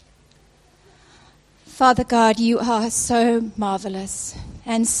Father God, you are so marvelous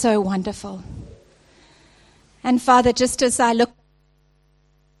and so wonderful. And Father, just as I look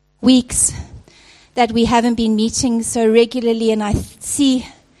weeks that we haven't been meeting so regularly, and I see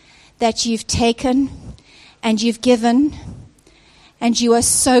that you've taken and you've given, and you are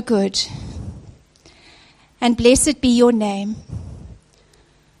so good. And blessed be your name.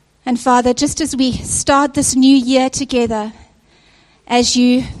 And Father, just as we start this new year together, as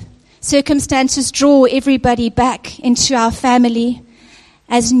you circumstances draw everybody back into our family,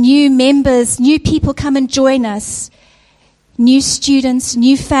 as new members, new people come and join us, new students,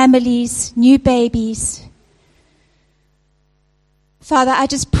 new families, new babies. Father, I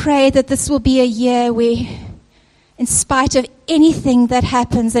just pray that this will be a year where, in spite of anything that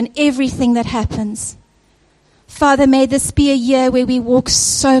happens and everything that happens, Father, may this be a year where we walk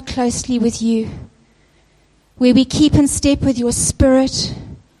so closely with you, where we keep in step with your Spirit,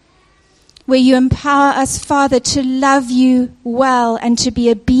 where you empower us, Father, to love you well and to be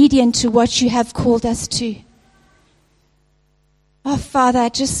obedient to what you have called us to. Oh, Father,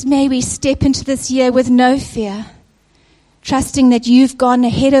 just may we step into this year with no fear, trusting that you've gone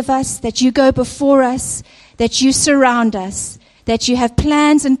ahead of us, that you go before us, that you surround us, that you have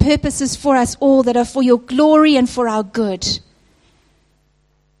plans and purposes for us all that are for your glory and for our good.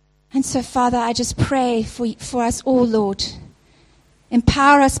 And so, Father, I just pray for us all, Lord.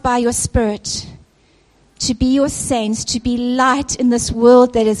 Empower us by your Spirit to be your saints, to be light in this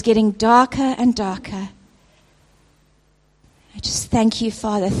world that is getting darker and darker. I just thank you,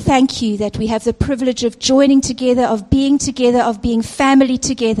 Father. Thank you that we have the privilege of joining together, of being family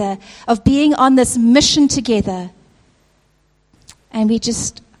together, of being on this mission together. And we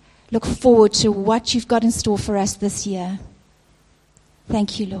just look forward to what you've got in store for us this year.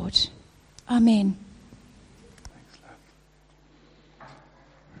 Thank you, Lord. Amen.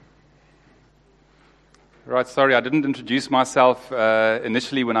 Right, sorry, I didn't introduce myself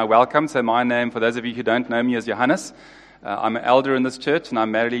initially when I welcomed. So my name, for those of you who don't know me, is Johannes. I'm an elder in this church, and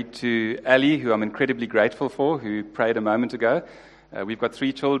I'm married to Ali, who I'm incredibly grateful for, who prayed a moment ago. We've got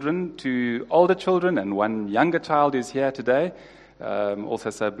 3 children, 2 older children, and 1 younger child who's here today. Also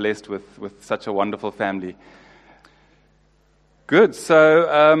so blessed with such a wonderful family. Good,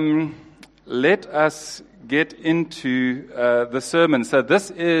 so let us get into the sermon. So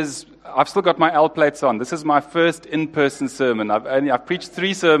I've still got my L plates on. This is my first in-person sermon. I've preached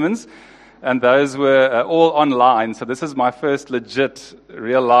 3 sermons, and those were all online. So this is my first legit,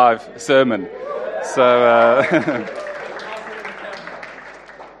 real live sermon.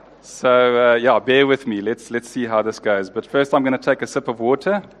 So, yeah, bear with me. Let's see how this goes. But first, I'm going to take a sip of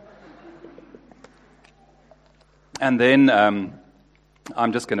water, and then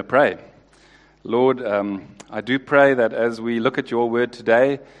I'm just going to pray. Lord, I do pray that as we look at your word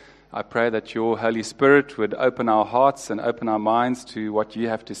today, I pray that your Holy Spirit would open our hearts and open our minds to what you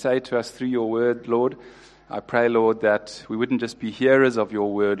have to say to us through your word, Lord. I pray, Lord, that we wouldn't just be hearers of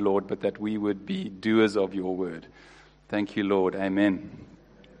your word, Lord, but that we would be doers of your word. Thank you, Lord. Amen.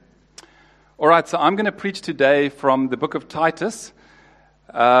 All right, so I'm going to preach today from the book of Titus.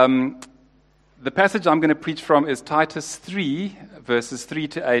 The passage I'm going to preach from is Titus 3, verses 3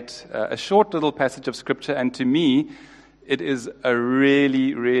 to 8, a short little passage of Scripture, and to me, it is a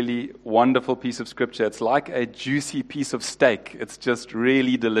really, really wonderful piece of Scripture. It's like a juicy piece of steak. It's just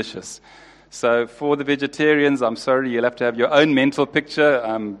really delicious. So for the vegetarians, I'm sorry, you'll have to have your own mental picture.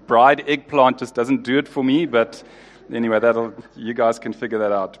 Bride eggplant just doesn't do it for me, but anyway, you guys can figure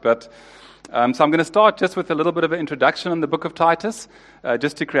that out. But so I'm going to start just with a little bit of an introduction on the book of Titus,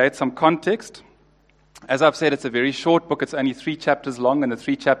 just to create some context. As I've said, it's a very short book. It's only 3 chapters long, and the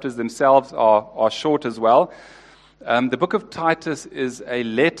 3 chapters themselves are short as well. The book of Titus is a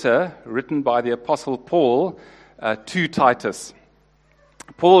letter written by the Apostle Paul to Titus.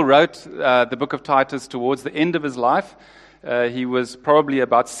 Paul wrote the book of Titus towards the end of his life. He was probably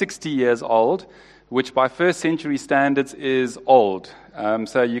about 60 years old, which by first century standards is old.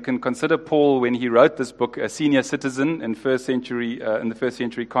 So you can consider Paul, when he wrote this book, a senior citizen in the first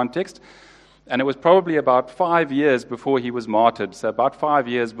century context. And it was probably about 5 years before he was martyred, so about 5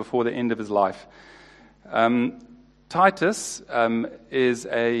 years before the end of his life. Titus is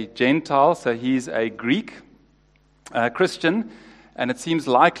a Gentile, so he's a Greek Christian, and it seems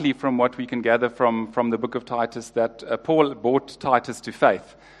likely from what we can gather from the book of Titus that Paul brought Titus to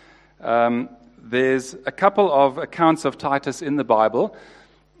faith. There's a couple of accounts of Titus in the Bible.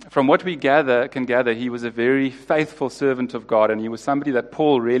 From what we can gather, he was a very faithful servant of God, and he was somebody that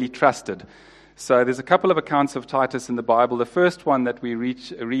Paul really trusted. So there's a couple of accounts of Titus in the Bible. The first one that we read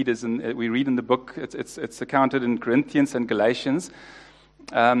in the book. It's accounted in Corinthians and Galatians,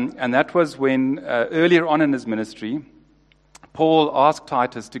 And that was when, earlier on in his ministry, Paul asked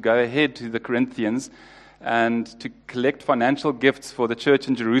Titus to go ahead to the Corinthians and to collect financial gifts for the church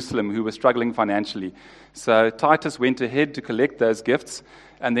in Jerusalem who were struggling financially. So Titus went ahead to collect those gifts,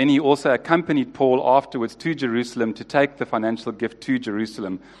 and then he also accompanied Paul afterwards to Jerusalem to take the financial gift to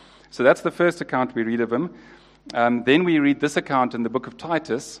Jerusalem. So that's the first account we read of him. Then we read this account in the book of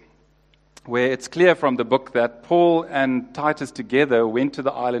Titus, where it's clear from the book that Paul and Titus together went to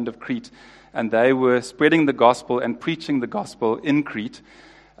the island of Crete, and they were spreading the gospel and preaching the gospel in Crete.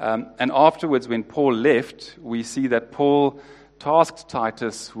 And afterwards, when Paul left, we see that Paul tasked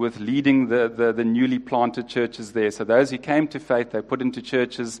Titus with leading the newly planted churches there. So those who came to faith, they put into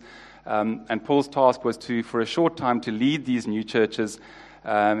churches, and Paul's task was for a short time, to lead these new churches,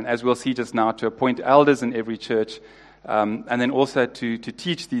 as we'll see just now, to appoint elders in every church, and then also to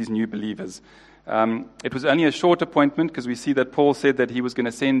teach these new believers. It was only a short appointment, because we see that Paul said that he was going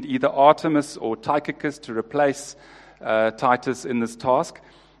to send either Artemas or Tychicus to replace Titus in this task.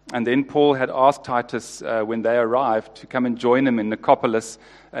 And then Paul had asked Titus, when they arrived, to come and join him in Nicopolis,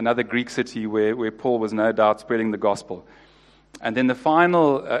 another Greek city where Paul was no doubt spreading the gospel. And then the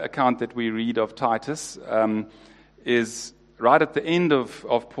final account that we read of Titus is right at the end of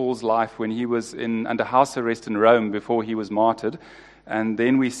Paul's life, when he was under house arrest in Rome before he was martyred. And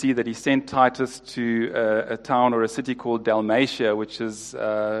then we see that he sent Titus to a town or a city called Dalmatia, which is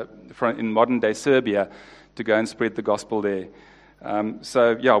in modern-day Serbia, to go and spread the gospel there.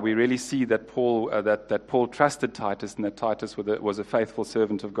 We really see that Paul trusted Titus, and that Titus was a faithful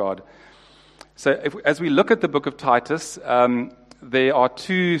servant of God. So as we look at the book of Titus, there are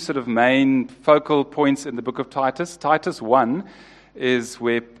two sort of main focal points in the book of Titus. Titus 1 is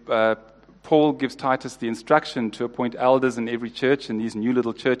where Paul gives Titus the instruction to appoint elders in every church, in these new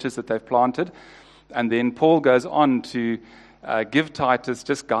little churches that they've planted. And then Paul goes on to give Titus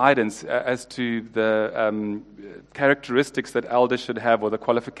just guidance as to the characteristics that elders should have, or the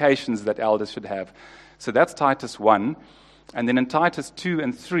qualifications that elders should have. So that's Titus 1. And then in Titus 2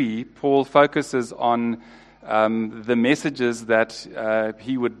 and 3, Paul focuses on the messages that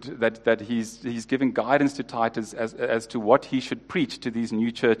he's giving guidance to Titus as to what he should preach to these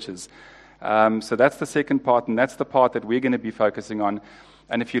new churches. So that's the second part, and that's the part that we're going to be focusing on.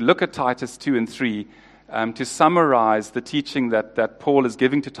 And if you look at Titus 2 and 3, to summarize the teaching that Paul is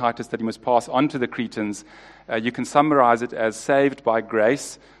giving to Titus that he must pass on to the Cretans, you can summarize it as saved by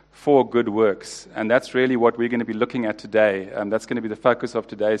grace for good works. And that's really what we're going to be looking at today. That's going to be the focus of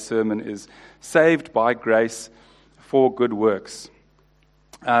today's sermon, is saved by grace for good works.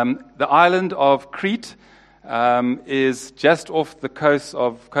 The island of Crete is just off the coast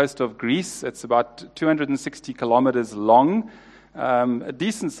of Greece. It's about 260 kilometers long, a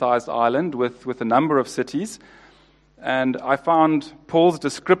decent-sized island with a number of cities. And I found Paul's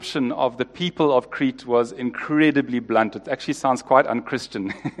description of the people of Crete was incredibly blunt. It actually sounds quite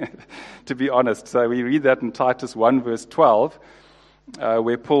unchristian, to be honest. So we read that in Titus 1, verse 12,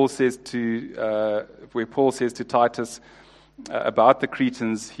 where Paul says to Titus about the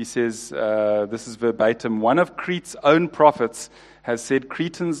Cretans. He says, this is verbatim: "One of Crete's own prophets has said,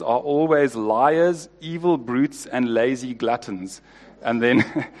 Cretans are always liars, evil brutes, and lazy gluttons." And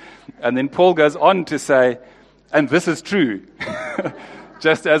then Paul goes on to say, and this is true,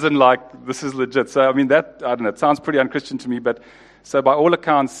 just as in this is legit. So, I mean, it sounds pretty unchristian to me, but so by all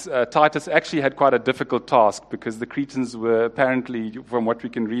accounts, Titus actually had quite a difficult task, because the Cretans were apparently, from what we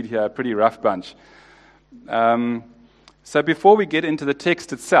can read here, a pretty rough bunch. So before we get into the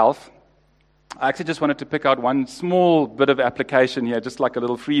text itself, I actually just wanted to pick out one small bit of application here, just like a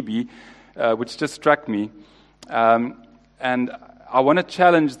little freebie, which just struck me. And I want to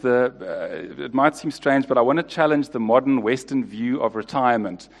challenge it might seem strange, but I want to challenge the modern Western view of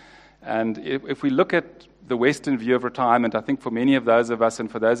retirement. And if we look at the Western view of retirement, I think for many of those of us, and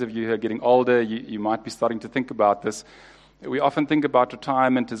for those of you who are getting older, you might be starting to think about this. We often think about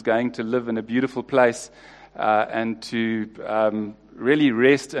retirement as going to live in a beautiful place and to really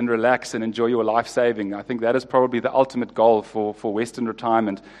rest and relax and enjoy your life saving. I think that is probably the ultimate goal for Western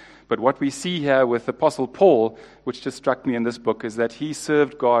retirement. But what we see here with Apostle Paul, which just struck me in this book, is that he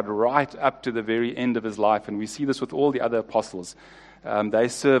served God right up to the very end of his life. And we see this with all the other apostles. They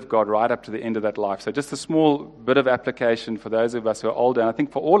served God right up to the end of that life. So just a small bit of application for those of us who are older, and I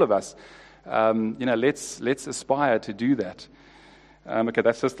think for all of us, let's aspire to do that. Okay,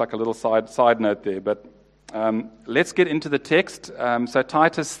 that's just like a little side note there. But let's get into the text. So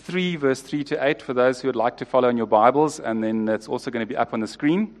Titus 3, verse 3 to 8, for those who would like to follow in your Bibles, and then it's also going to be up on the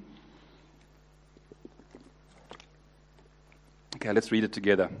screen. Okay, let's read it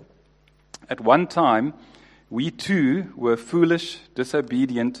together. "At one time, we too were foolish,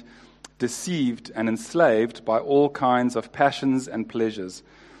 disobedient, deceived, and enslaved by all kinds of passions and pleasures.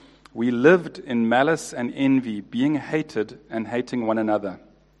 We lived in malice and envy, being hated and hating one another.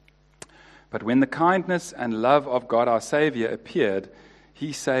 But when the kindness and love of God our Savior appeared,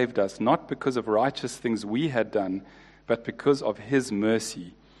 He saved us, not because of righteous things we had done, but because of His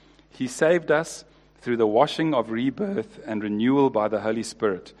mercy. He saved us through the washing of rebirth and renewal by the Holy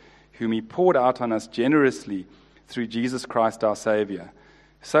Spirit, whom He poured out on us generously through Jesus Christ our Savior,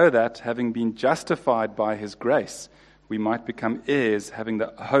 so that, having been justified by His grace, we might become heirs, having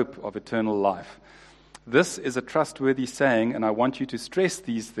the hope of eternal life. This is a trustworthy saying, and I want you to stress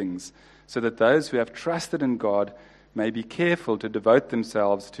these things, so that those who have trusted in God may be careful to devote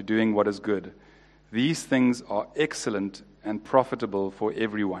themselves to doing what is good. These things are excellent and profitable for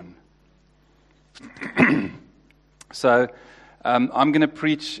everyone. So, I'm going to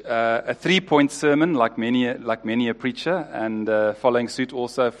preach a 3-point sermon, like many a preacher, and following suit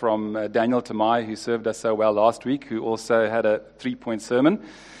also from Daniel Tamai, who served us so well last week, who also had a 3-point sermon.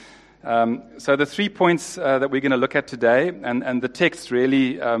 So the 3 points that we're going to look at today, and the text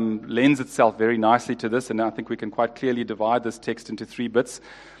really lends itself very nicely to this, and I think we can quite clearly divide this text into 3 bits.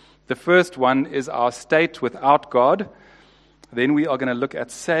 The first one is our state without God. Then we are going to look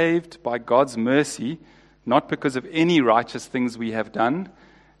at saved by God's mercy, not because of any righteous things we have done.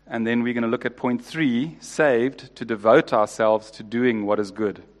 And then we're going to look at point 3, saved to devote ourselves to doing what is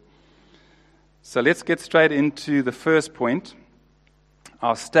good. So let's get straight into the first point,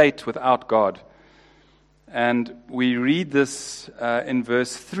 our state without God. And we read this in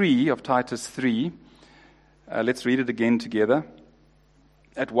verse 3 of Titus 3. Let's read it again together.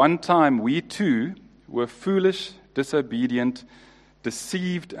 At one time we too were foolish, disobedient,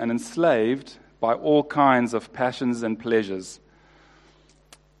 deceived and enslaved by all kinds of passions and pleasures.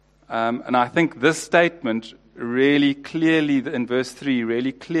 And I think this statement really clearly, in verse 3,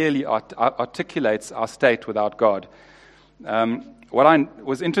 really clearly articulates our state without God. What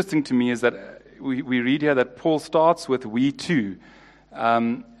was interesting to me is that we read here that Paul starts with we too.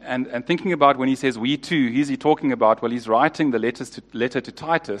 And thinking about when he says we too, who's he talking about? Well, he's writing the letter to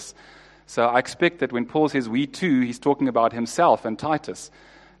Titus. So I expect that when Paul says we too, he's talking about himself and Titus.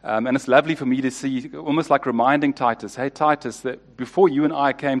 And it's lovely for me to see, almost like reminding Titus, hey Titus, that before you and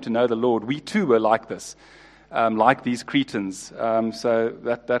I came to know the Lord, we too were like this, like these Cretans. So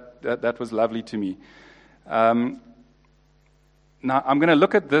that was lovely to me. Now I'm going to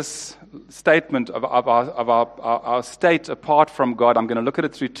look at this statement of our state apart from God. I'm going to look at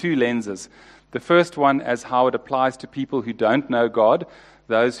it through 2 lenses. The first one as how it applies to people who don't know God,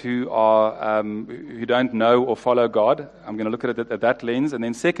 those who don't know or follow God. I'm going to look at it at that lens. And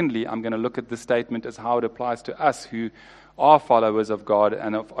then secondly, I'm going to look at this statement as how it applies to us who are followers of God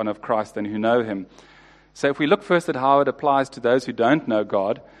and of Christ and who know Him. So if we look first at how it applies to those who don't know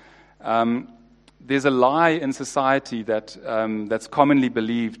God, there's a lie in society that's commonly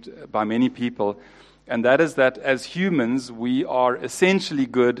believed by many people, and that is that as humans, we are essentially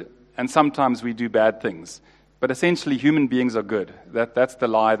good and sometimes we do bad things. But essentially, human beings are good. That's the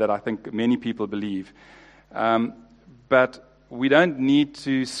lie that I think many people believe. But we don't need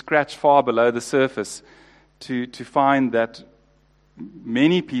to scratch far below the surface to find that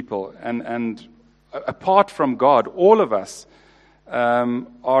many people, and apart from God, all of us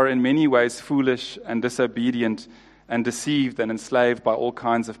are in many ways foolish and disobedient and deceived and enslaved by all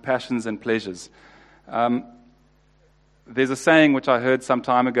kinds of passions and pleasures. There's a saying which I heard some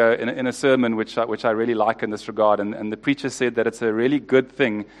time ago in a sermon which I really like in this regard, and the preacher said that it's a really good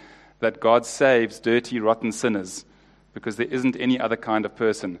thing that God saves dirty, rotten sinners, because there isn't any other kind of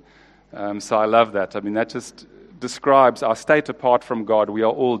person. So I love that. I mean, that just describes our state apart from God. We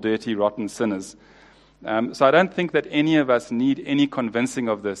are all dirty, rotten sinners. So I don't think that any of us need any convincing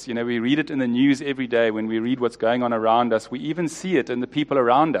of this. You know, we read it in the news every day when we read what's going on around us. We even see it in the people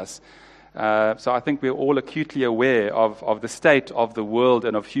around us. So I think we're all acutely aware of the state of the world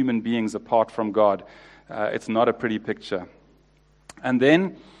and of human beings apart from God. It's not a pretty picture. And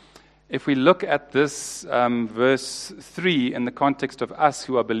then, if we look at this verse 3 in the context of us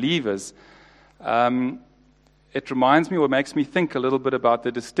who are believers, it reminds me or makes me think a little bit about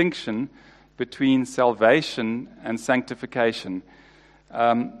the distinction between salvation and sanctification.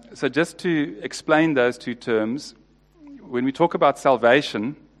 So just to explain those 2 terms, when we talk about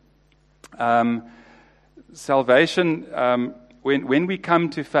salvation, when we come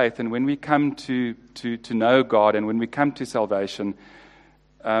to faith and when we come to know God and when we come to salvation,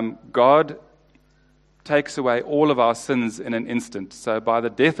 God takes away all of our sins in an instant. So by the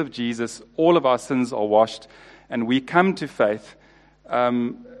death of Jesus, all of our sins are washed, and we come to faith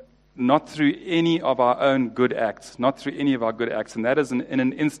not through any of our own good acts, and that is in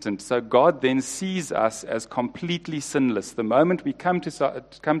an instant. So God then sees us as completely sinless. The moment we come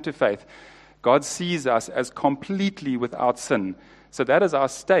to faith, God sees us as completely without sin. So that is our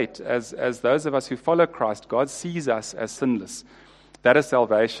state as those of us who follow Christ. God sees us as sinless. That is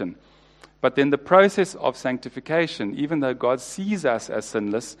salvation. But then the process of sanctification, even though God sees us as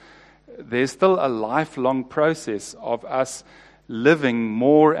sinless, there's still a lifelong process of us living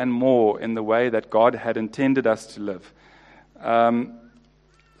more and more in the way that God had intended us to live.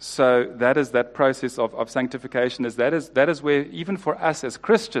 So that is that process of sanctification. That is where, even for us as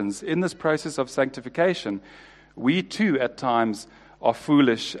Christians, in this process of sanctification, we too at times are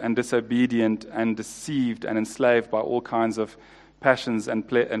foolish and disobedient and deceived and enslaved by all kinds of passions and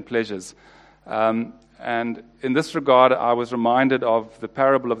pleasures. And in this regard, I was reminded of the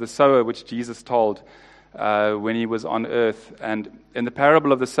parable of the sower which Jesus told when he was on earth. And in the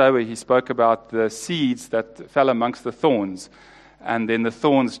parable of the sower, he spoke about the seeds that fell amongst the thorns. And then the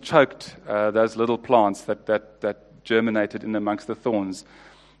thorns choked those little plants that germinated in amongst the thorns.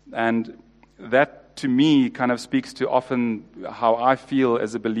 And that, to me, kind of speaks to often how I feel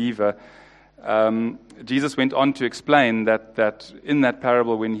as a believer. Jesus went on to explain that in that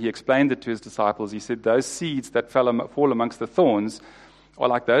parable, when he explained it to his disciples, he said those seeds that fall amongst the thorns are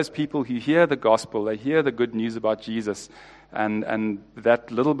like those people who hear the gospel, they hear the good news about Jesus, and that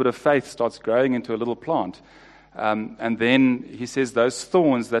little bit of faith starts growing into a little plant. And then he says those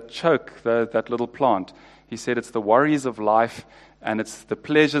thorns that choke that little plant, he said it's the worries of life, and it's the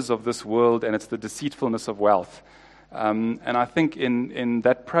pleasures of this world, and it's the deceitfulness of wealth. And I think in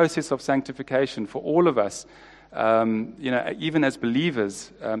that process of sanctification for all of us, even as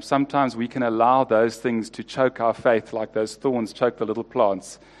believers, sometimes we can allow those things to choke our faith like those thorns choke the little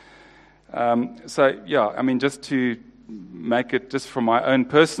plants. Just to make it just from my own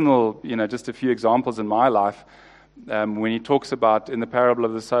personal, just a few examples in my life, when he talks about in the parable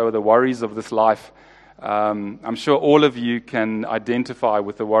of the sower, the worries of this life, I'm sure all of you can identify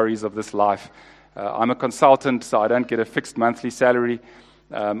with the worries of this life. I'm a consultant, so I don't get a fixed monthly salary.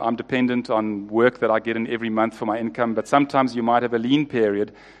 I'm dependent on work that I get in every month for my income, but sometimes you might have a lean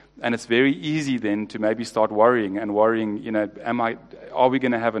period, and it's very easy then to maybe start worrying, are we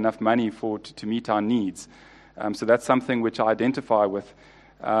going to have enough money to meet our needs? So that's something which I identify with.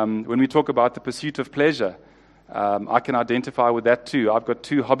 When we talk about the pursuit of pleasure, I can identify with that too. I've got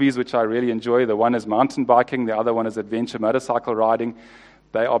two hobbies which I really enjoy. The one is mountain biking, the other one is adventure motorcycle riding.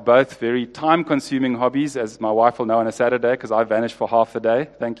 They are both very time-consuming hobbies, as my wife will know on a Saturday, because I vanish for half the day.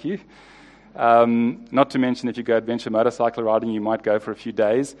 Thank you. Not to mention, if you go adventure motorcycle riding, you might go for a few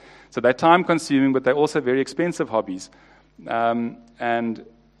days. So they're time-consuming, but they're also very expensive hobbies. And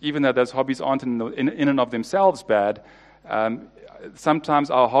even though those hobbies aren't in and of themselves bad, sometimes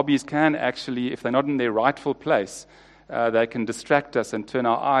our hobbies can actually, if they're not in their rightful place, they can distract us and turn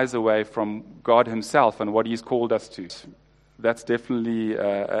our eyes away from God himself and what he's called us to. That's definitely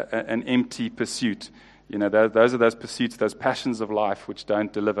an empty pursuit. Those are those pursuits, those passions of life which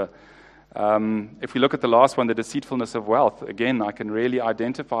don't deliver. If we look at the last one, the deceitfulness of wealth, again, I can really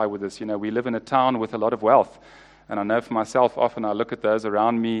identify with this. We live in a town with a lot of wealth. And I know for myself, often I look at those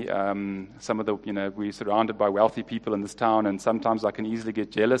around me, we're surrounded by wealthy people in this town, and sometimes I can easily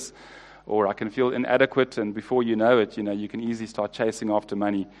get jealous, or I can feel inadequate, and before you know it, you can easily start chasing after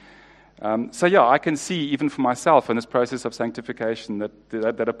money. I can see, even for myself in this process of sanctification,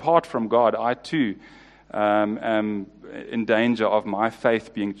 that apart from God, I too am in danger of my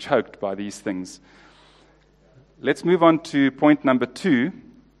faith being choked by these things. Let's move on to point number 2,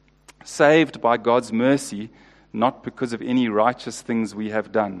 saved by God's mercy, not because of any righteous things we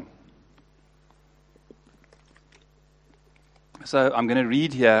have done. So I'm going to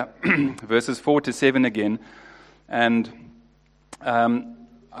read here verses 4 to 7 again, and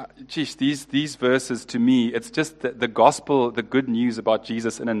these verses, to me, it's just the gospel, the good news about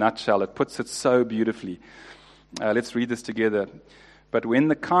Jesus in a nutshell. It puts it so beautifully. Let's read this together. But when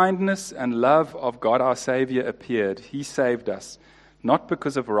the kindness and love of God our Savior appeared, he saved us, not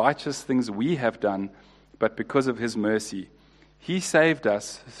because of righteous things we have done, but because of his mercy. He saved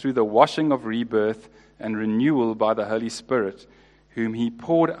us through the washing of rebirth and renewal by the Holy Spirit, whom he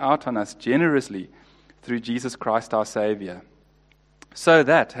poured out on us generously through Jesus Christ our Savior, so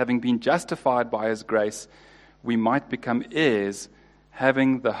that, having been justified by his grace, we might become heirs,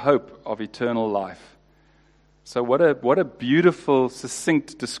 having the hope of eternal life. So what a beautiful,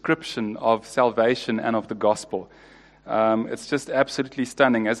 succinct description of salvation and of the gospel. It's just absolutely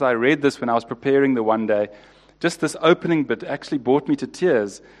stunning. As I read this when I was preparing the one day, just this opening bit actually brought me to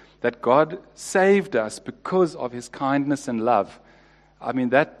tears, that God saved us because of his kindness and love. I mean,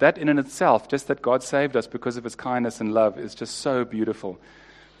 that in and itself, just that God saved us because of his kindness and love, is just so beautiful.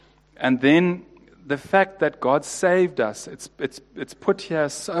 And then the fact that God saved us, it's put here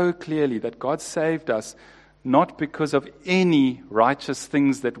so clearly that God saved us not because of any righteous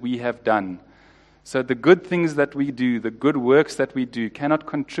things that we have done. So the good things that we do, the good works that we do, cannot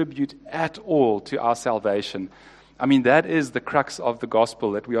contribute at all to our salvation. I mean, that is the crux of the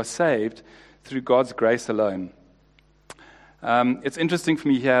gospel, that we are saved through God's grace alone. It's interesting for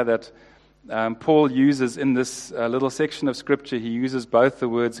me here that Paul uses in this little section of Scripture, he uses both the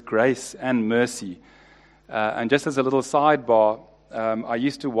words grace and mercy. And just as a little sidebar, I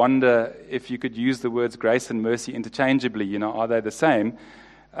used to wonder if you could use the words grace and mercy interchangeably. Are they the same?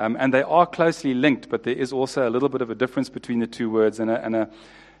 And they are closely linked, but there is also a little bit of a difference between the two words. And a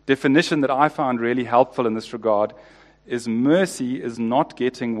definition that I found really helpful in this regard is mercy is not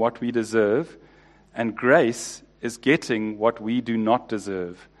getting what we deserve, and grace is getting what we do not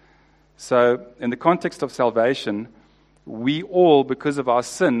deserve. So in the context of salvation, we all, because of our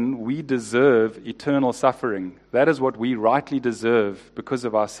sin, we deserve eternal suffering. That is what we rightly deserve because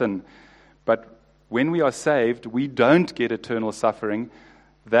of our sin. But when we are saved, we don't get eternal suffering.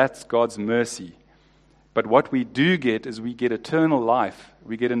 That's God's mercy. But what we do get is we get eternal life.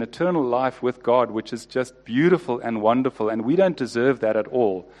 We get an eternal life with God, which is just beautiful and wonderful, and we don't deserve that at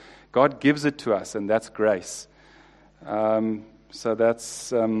all. God gives it to us, and that's grace. So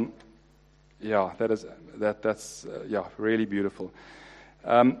that's really beautiful.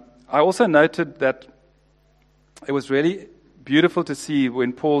 I also noted that it was really beautiful to see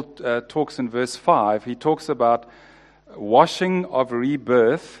when Paul talks in verse 5, he talks about washing of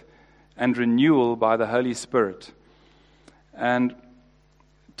rebirth and renewal by the Holy Spirit. And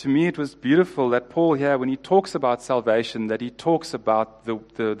to me it was beautiful that Paul here, when he talks about salvation, that he talks about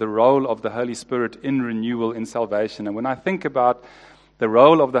the role of the Holy Spirit in renewal in salvation. And when I think about the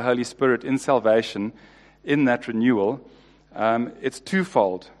role of the Holy Spirit in salvation, in that renewal, it's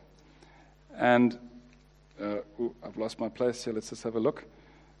twofold. And I've lost my place here. Let's just have a look.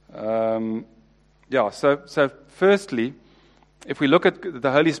 So firstly, if we look at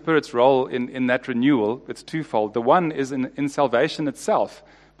the Holy Spirit's role in that renewal, it's twofold. The one is in salvation itself,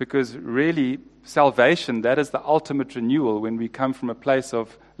 because really salvation, that is the ultimate renewal when we come from a place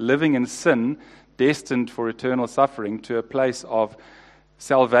of living in sin, destined for eternal suffering, to a place of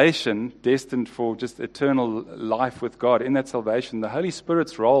salvation, destined for just eternal life with God. In that salvation, the Holy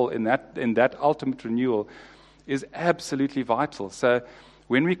Spirit's role in that ultimate renewal is absolutely vital. So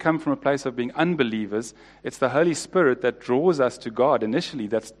when we come from a place of being unbelievers, it's the Holy Spirit that draws us to God initially,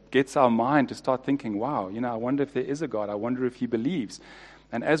 that gets our mind to start thinking, wow, I wonder if there is a God. I wonder if he believes.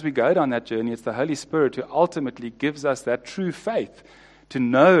 And as we go down that journey, it's the Holy Spirit who ultimately gives us that true faith to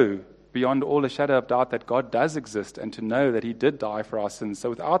know beyond all a shadow of doubt that God does exist and to know that he did die for our sins. So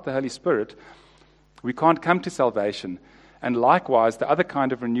without the Holy Spirit, we can't come to salvation. And likewise, the other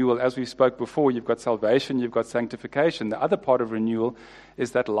kind of renewal, as we spoke before, you've got salvation, you've got sanctification. The other part of renewal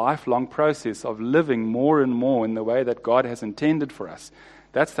is that lifelong process of living more and more in the way that God has intended for us.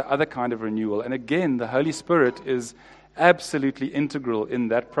 That's the other kind of renewal. And again, the Holy Spirit is absolutely integral in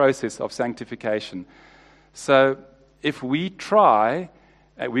that process of sanctification. So if we try,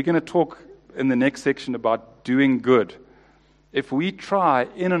 we're going to talk in the next section about doing good. If we try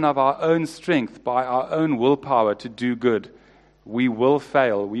in and of our own strength, by our own willpower to do good, we will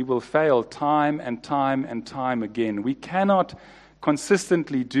fail. We will fail time and time and time again. We cannot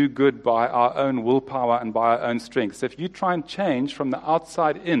consistently do good by our own willpower and by our own strength. So if you try and change from the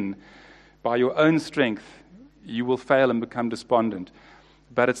outside in by your own strength, you will fail and become despondent.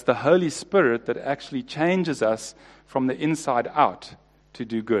 But it's the Holy Spirit that actually changes us from the inside out to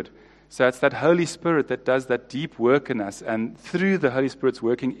do good. So it's that Holy Spirit that does that deep work in us, and through the Holy Spirit's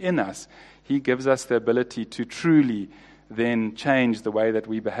working in us, he gives us the ability to truly then change the way that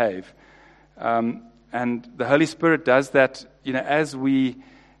we behave. And the Holy Spirit does that, as we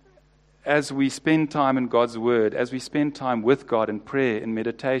spend time in God's Word, as we spend time with God in prayer, in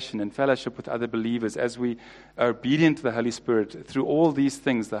meditation, in fellowship with other believers, as we are obedient to the Holy Spirit, through all these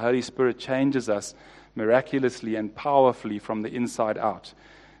things, the Holy Spirit changes us miraculously and powerfully from the inside out.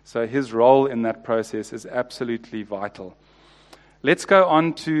 So his role in that process is absolutely vital. Let's go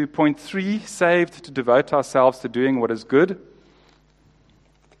on to point 3, saved to devote ourselves to doing what is good.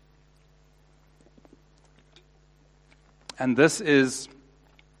 And this is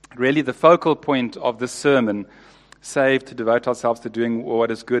really the focal point of this sermon, saved to devote ourselves to doing what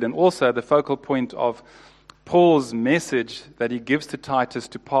is good, and also the focal point of Paul's message that he gives to Titus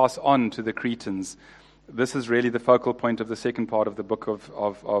to pass on to the Cretans. This is really the focal point of the second part of the book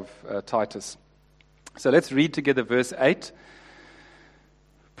of Titus. So let's read together verse 8.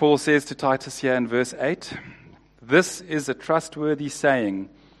 Paul says to Titus here in verse 8, "This is a trustworthy saying,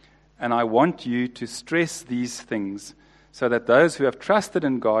 and I want you to stress these things, so that those who have trusted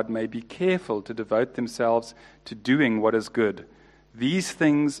in God may be careful to devote themselves to doing what is good. These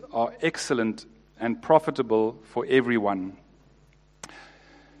things are excellent and profitable for everyone."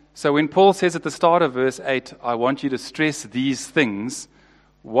 So when Paul says at the start of verse 8, "I want you to stress these things,"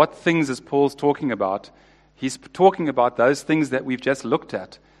 what things is Paul talking about? He's talking about those things that we've just looked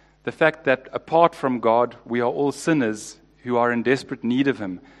at. The fact that apart from God, we are all sinners who are in desperate need of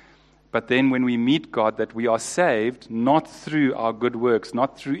Him. But then when we meet God, that we are saved not through our good works,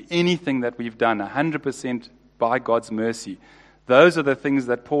 not through anything that we've done, 100% by God's mercy. Those are the things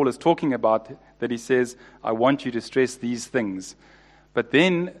that Paul is talking about, that he says, "I want you to stress these things." But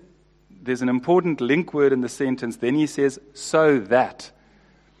then there's an important link word in the sentence. Then he says, "so that."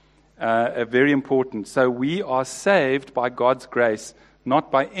 Very important. So we are saved by God's grace,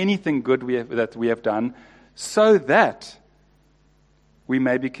 not by anything good that we have done, so that we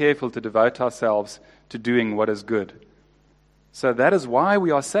may be careful to devote ourselves to doing what is good. So that is why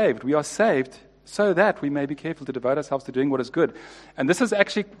we are saved. We are saved so that we may be careful to devote ourselves to doing what is good. And this is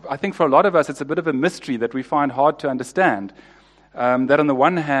actually, I think for a lot of us, it's a bit of a mystery that we find hard to understand. That on the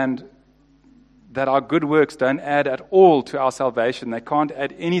one hand, that our good works don't add at all to our salvation. They can't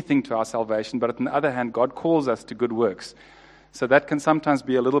add anything to our salvation. But on the other hand, God calls us to good works. So that can sometimes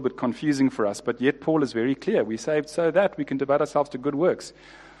be a little bit confusing for us. But yet Paul is very clear. We're saved so that we can devote ourselves to good works.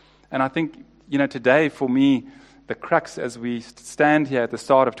 And I think, today for me, the crux as we stand here at the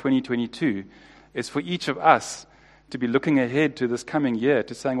start of 2022 is for each of us to be looking ahead to this coming year,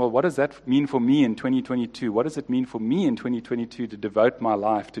 to saying, well, what does that mean for me in 2022? What does it mean for me in 2022 to devote my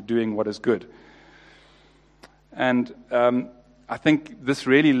life to doing what is good? And I think this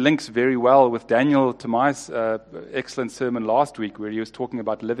really links very well with Daniel Tamai's excellent sermon last week, where he was talking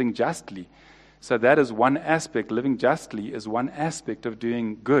about living justly. So that is one aspect. Living justly is one aspect of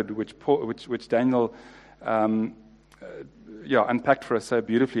doing good, which Daniel unpacked for us so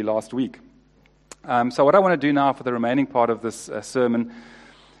beautifully last week. So what I want to do now for the remaining part of this sermon,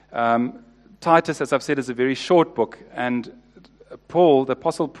 Titus, as I've said, is a very short book, and Paul, the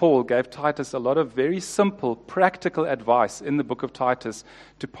Apostle Paul, gave Titus a lot of very simple, practical advice in the book of Titus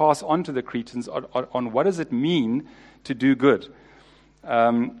to pass on to the Cretans on what does it mean to do good.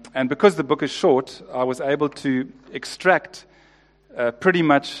 And because the book is short, I was able to extract pretty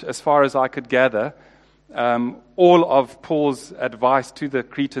much, as far as I could gather, all of Paul's advice to the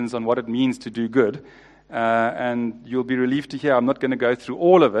Cretans on what it means to do good. And you'll be relieved to hear I'm not going to go through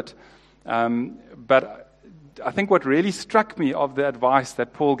all of it. But I think what really struck me of the advice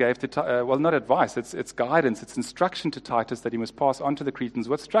that Paul gave to not advice, it's guidance, it's instruction to Titus that he must pass on to the Cretans.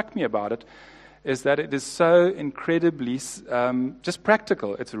 What struck me about it is that it is so incredibly just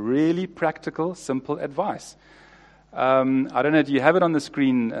practical. It's really practical, simple advice. I don't know, do you have it on the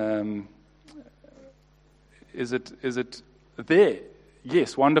screen? Is it there?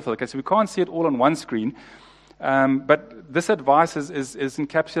 Yes, wonderful. Okay, so we can't see it all on one screen. But this advice is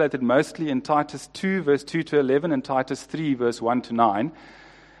encapsulated mostly in Titus 2, verse 2 to 11, and Titus 3, verse 1 to 9.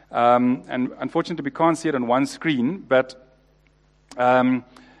 And unfortunately, we can't see it on one screen, but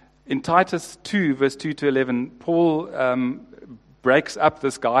in Titus 2, verse 2 to 11, Paul breaks up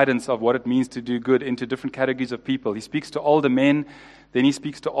this guidance of what it means to do good into different categories of people. He speaks to older men, then he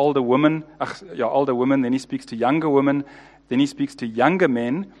speaks to older women, then he speaks to younger women, then he speaks to younger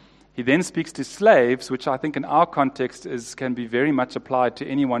men. He then speaks to slaves, which I think in our context can be very much applied to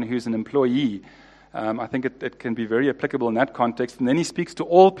anyone who's an employee. I think it can be very applicable in that context. And then he speaks to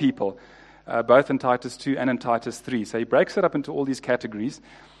all people, both in Titus 2 and in Titus 3. So he breaks it up into all these categories.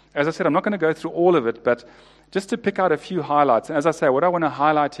 As I said, I'm not going to go through all of it, but just to pick out a few highlights. And as I say, what I want to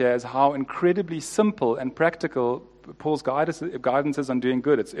highlight here is how incredibly simple and practical Paul's guidance is on doing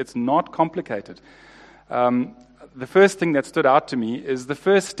good. It's not complicated. The first thing that stood out to me is the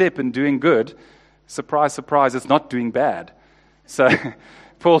first step in doing good, surprise, surprise, is not doing bad. So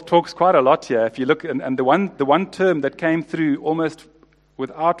Paul talks quite a lot here. If you look, and the one term that came through almost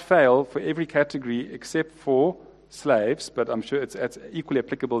without fail for every category except for slaves, but I'm sure it's equally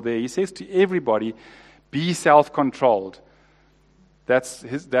applicable there. He says to everybody, be self-controlled. That's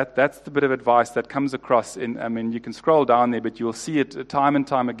the bit of advice that comes across you can scroll down there, but you'll see it time and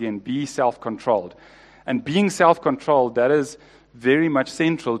time again. Be self-controlled. And being self-controlled, that is very much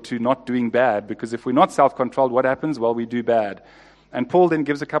central to not doing bad, because if we're not self-controlled, what happens? Well, we do bad. And Paul then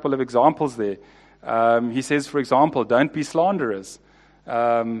gives a couple of examples there. He says, for example, don't be slanderers.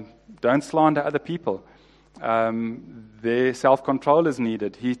 Don't slander other people. Their self-control is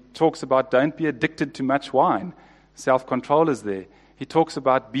needed. He talks about don't be addicted to much wine. Self-control is there. He talks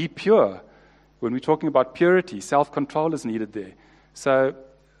about be pure. When we're talking about purity, self-control is needed there. So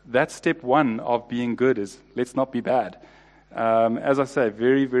that's step one of being good, is let's not be bad. As I say,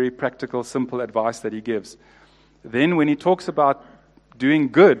 very, very practical, simple advice that he gives. Then when he talks about doing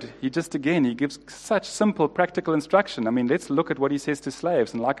good, he gives such simple, practical instruction. I mean, let's look at what he says to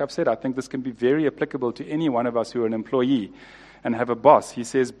slaves. And like I've said, I think this can be very applicable to any one of us who are an employee and have a boss. He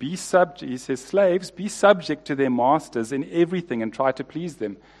says, slaves, be subject to their masters in everything and try to please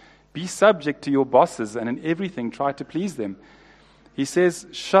them. Be subject to your bosses, and in everything try to please them. He says,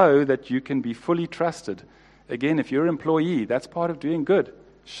 show that you can be fully trusted. Again, if you're an employee, that's part of doing good.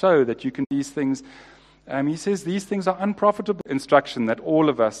 Show that you can do these things. He says these things are unprofitable instruction that all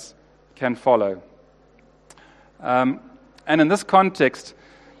of us can follow. And in this context,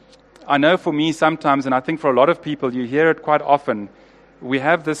 I know for me sometimes, and I think for a lot of people, you hear it quite often, we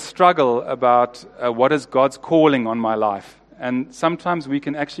have this struggle about what is God's calling on my life. And sometimes we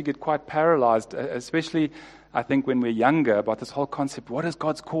can actually get quite paralyzed, especially, I think, when we're younger, about this whole concept, what is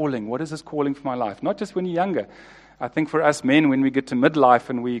God's calling? What is His calling for my life? Not just when you're younger. I think for us men, when we get to midlife,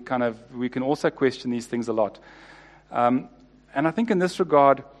 and we can also question these things a lot. And I think in this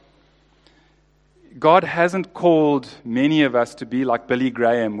regard, God hasn't called many of us to be like Billy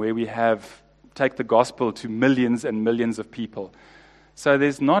Graham, where we take the gospel to millions and millions of people. So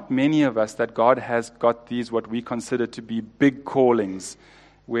there's not many of us that God has got these what we consider to be big callings,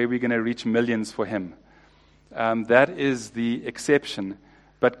 where we're going to reach millions for Him. That is the exception.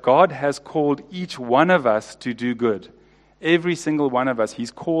 But God has called each one of us to do good. Every single one of us,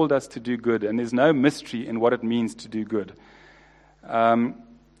 He's called us to do good, and there's no mystery in what it means to do good.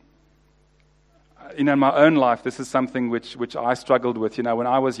 In my own life, this is something which I struggled with. When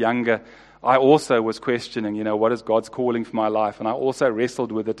I was younger, I also was questioning, what is God's calling for my life? And I also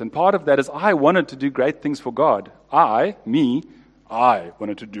wrestled with it. And part of that is I wanted to do great things for God. I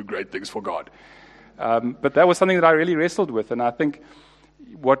wanted to do great things for God. But that was something that I really wrestled with. And I think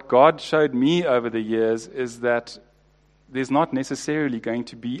what God showed me over the years is that there's not necessarily going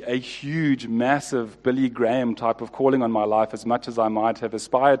to be a huge, massive Billy Graham type of calling on my life, as much as I might have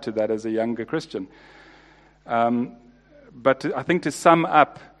aspired to that as a younger Christian. But I think to sum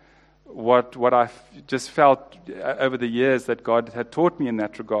up what I just felt over the years that God had taught me in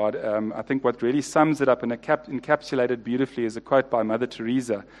that regard, I think what really sums it up and encapsulated beautifully is a quote by Mother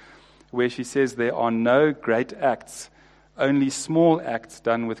Teresa, where she says, "There are no great acts, only small acts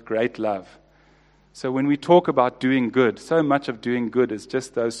done with great love." So when we talk about doing good, so much of doing good is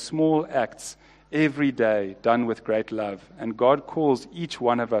just those small acts every day done with great love. And God calls each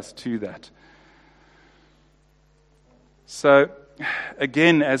one of us to that. So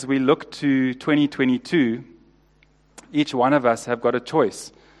again, as we look to 2022, each one of us have got a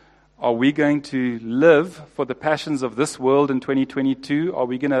choice. Are we going to live for the passions of this world in 2022? Are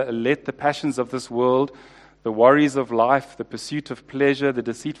we going to let the passions of this world, the worries of life, the pursuit of pleasure, the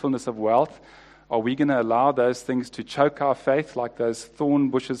deceitfulness of wealth, are we going to allow those things to choke our faith like those thorn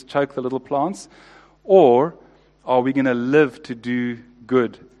bushes choke the little plants? Or are we going to live to do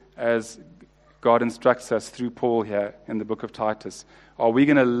good as God instructs us through Paul here in the book of Titus? Are we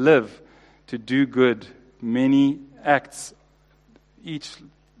going to live to do good, many acts,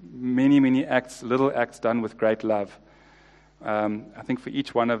 many acts, little acts done with great love? I think for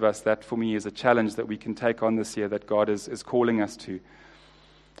each one of us, that for me is a challenge that we can take on this year, that God is calling us to.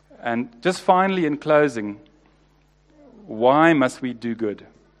 And just finally, in closing, why must we do good?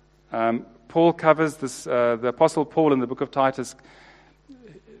 Paul covers this, the Apostle Paul in the book of Titus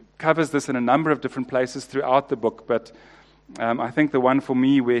covers this in a number of different places throughout the book, but I think the one for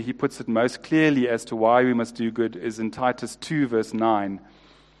me where he puts it most clearly as to why we must do good is in Titus 2, verse 9.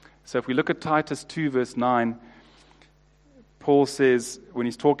 So if we look at Titus 2, verse 9, Paul says, when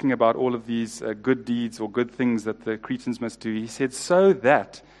he's talking about all of these good deeds or good things that the Cretans must do, he said, so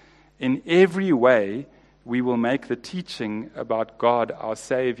that in every way we will make the teaching about God, our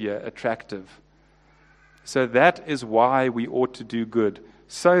Savior, attractive. So that is why we ought to do good,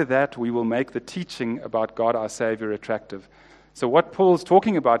 so that we will make the teaching about God, our Savior, attractive. So what Paul's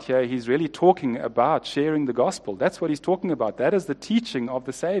talking about here, he's really talking about sharing the gospel. That's what he's talking about. That is the teaching of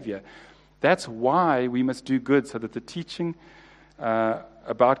the Savior. That's why we must do good, so that the teaching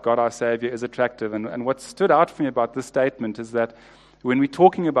about God, our Savior, is attractive. And what stood out for me about this statement is that when we're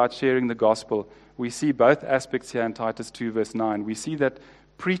talking about sharing the gospel, we see both aspects here in Titus 2, verse 9. We see that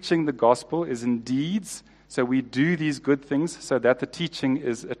preaching the gospel is in deeds, so we do these good things so that the teaching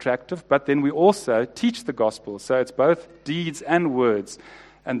is attractive, but then we also teach the gospel. So it's both deeds and words,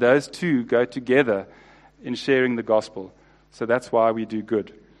 and those two go together in sharing the gospel. So that's why we do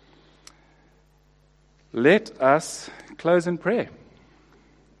good. Let us close in prayer.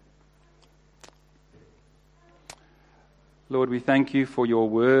 Lord, we thank you for your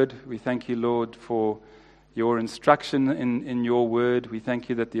word. We thank you, Lord, for your instruction in your word. We thank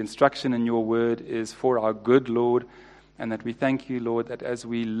you that the instruction in your word is for our good, Lord, and that we thank you, Lord, that as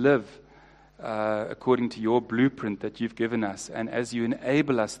we live according to your blueprint that you've given us, and as you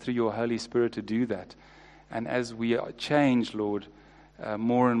enable us through your Holy Spirit to do that, and as we change, Lord,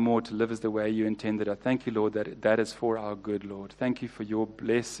 more and more to live as the way you intended, I thank you, Lord, that that is for our good, Lord. Thank you for your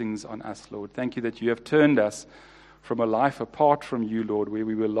blessings on us, Lord. Thank you that you have turned us from a life apart from you, Lord, where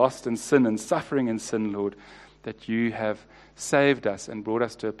we were lost in sin and suffering in sin, Lord, that you have saved us and brought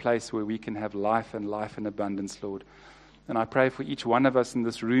us to a place where we can have life and life in abundance, Lord. And I pray for each one of us in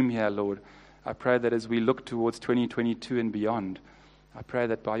this room here, Lord. I pray that as we look towards 2022 and beyond, I pray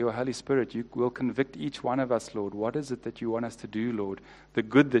that by your Holy Spirit, you will convict each one of us, Lord. What is it that you want us to do, Lord? The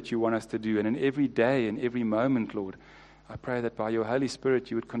good that you want us to do. And in every day, in every moment, Lord, I pray that by your Holy Spirit,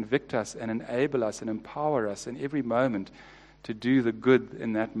 you would convict us and enable us and empower us in every moment to do the good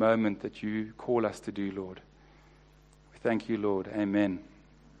in that moment that you call us to do, Lord. We thank you, Lord. Amen.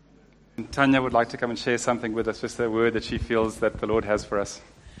 And Tanya would like to come and share something with us, just a word that she feels that the Lord has for us.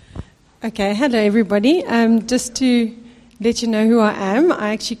 Okay, hello everybody. Just to let you know who I am,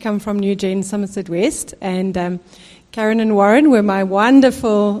 I actually come from New Gen, Somerset West, and Karen and Warren were my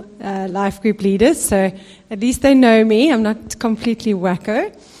wonderful life group leaders, so at least they know me. I'm not completely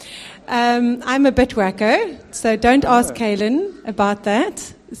wacko. I'm a bit wacko, so don't ask Kaylin about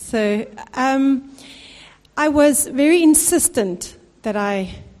that. So I was very insistent that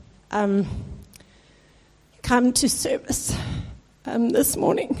I come to service this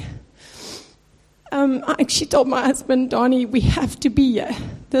morning. I actually told my husband, Donnie, we have to be here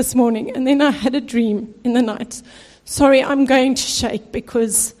this morning. And then I had a dream in the night. Sorry, I'm going to shake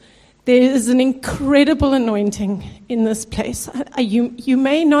because there is an incredible anointing in this place. You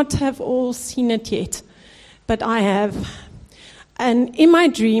may not have all seen it yet, but I have. And in my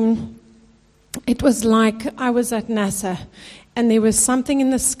dream, it was like I was at NASA, and there was something in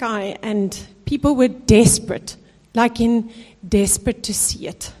the sky, and people were desperate, like in desperate to see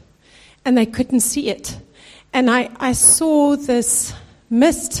it. And they couldn't see it. And I saw this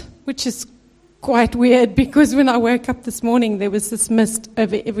mist, which is quite weird, because when I woke up this morning, there was this mist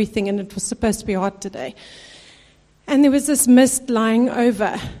over everything, and it was supposed to be hot today. And there was this mist lying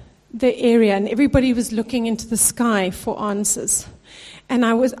over the area, and everybody was looking into the sky for answers. And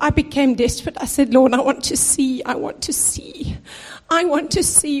I became desperate. I said, Lord, I want to see. I want to see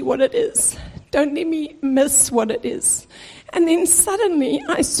what it is. Don't let me miss what it is. And then suddenly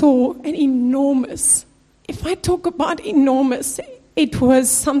I saw an enormous, if I talk about enormous, it was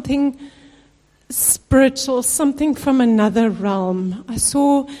something spiritual, something from another realm. I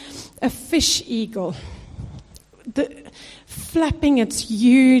saw a fish eagle flapping its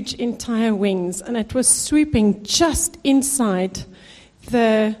huge entire wings, and it was swooping just inside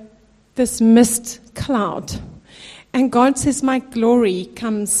this mist cloud. And God says, my glory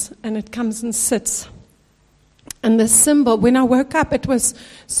comes, and it comes and sits. And the symbol, when I woke up, it was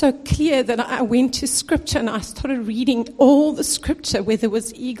so clear that I went to Scripture and I started reading all the Scripture where there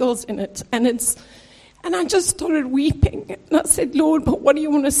was eagles in it. And I just started weeping. And I said, Lord, but what do you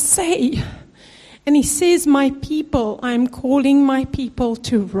want to say? And he says, my people, I'm calling my people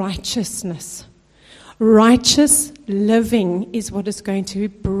to righteousness. Righteous living is what is going to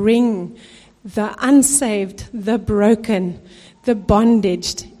bring the unsaved, the broken, the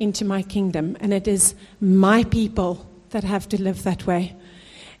bondaged into my kingdom. And it is my people that have to live that way.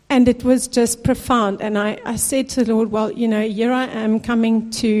 And it was just profound. And I said to the Lord, well, here I am coming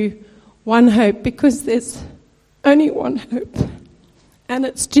to one hope, because there's only one hope, and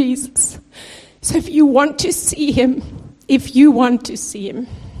it's Jesus. So if you want to see him,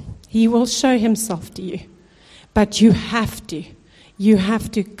 he will show himself to you. But you have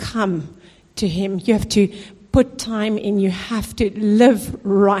to come to him. You have to put time in. You have to live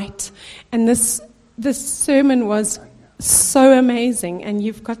right. And this sermon was so amazing, and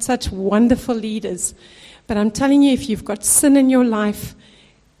you've got such wonderful leaders. But I'm telling you, if you've got sin in your life,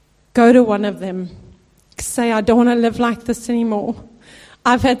 go to one of them. Say, I don't want to live like this anymore.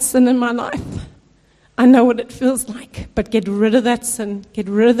 I've had sin in my life. I know what it feels like. But get rid of that sin. Get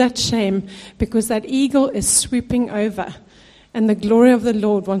rid of that shame, because that eagle is swooping over, and the glory of the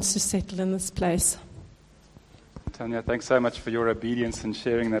Lord wants to settle in this place. Tanya, thanks so much for your obedience in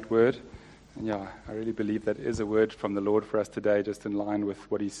sharing that word. And I really believe that is a word from the Lord for us today, just in line with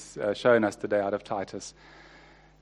what he's shown us today out of Titus.